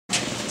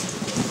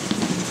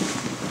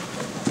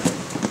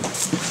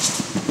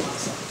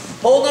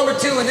Hold number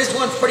 2, and this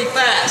one's pretty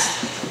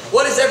fast.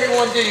 What does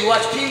everyone do? You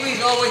watch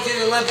Pee-wees all the way through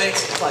the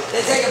Olympics.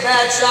 They take a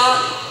bad shot.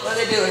 What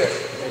do they do here?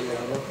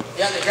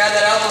 Yeah, they grab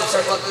that elbow and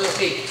circle up to their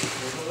feet.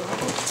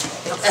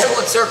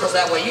 Everyone circles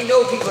that way. You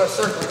know people are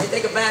circling. They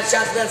take a bad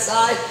shot to that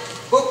side.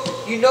 Boop,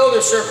 you know they're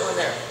circling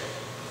there.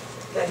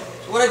 Okay.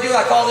 So what I do,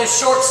 I call this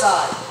short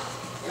side.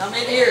 And I'm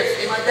in here,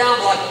 in my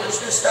down block. I'm just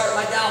going to start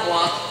with my down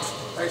block.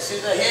 Right as soon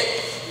as I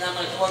hit, and then I'm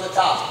going to come on the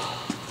top.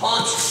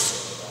 Punch,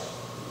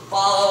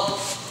 follow,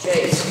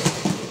 chase.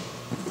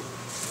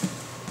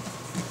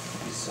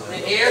 I'm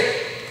in here.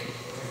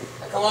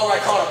 I come over, I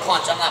call it a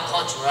punch. I'm not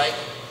punching, right?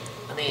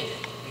 I mean,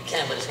 you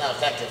can, but it's not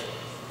effective.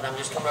 But I'm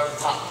just coming over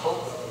the top. Boom.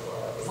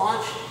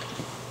 Punch,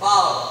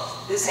 follow.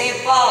 This hand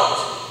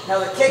follows. Now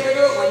the kicker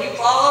to it, when you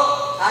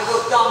follow, I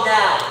go thumb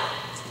down.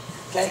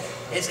 Okay?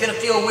 It's going to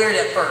feel weird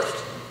at first.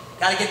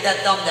 Got to get that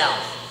thumb down.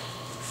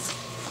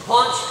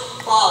 Punch,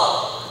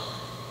 follow.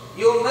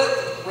 You'll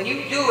move, when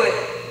you do it,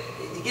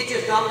 to get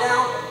your thumb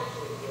down,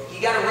 you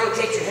got to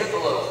rotate your hip a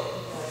little.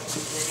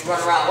 And then you run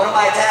around. What am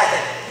I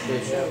attacking?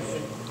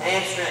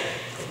 Hamstring.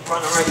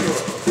 Running right through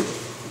it.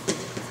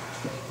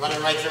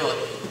 Running right through it.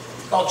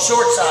 It's called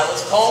short side.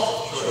 What's it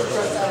called? Short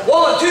side.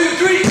 1, 2,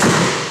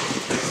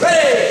 3.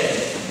 Ready.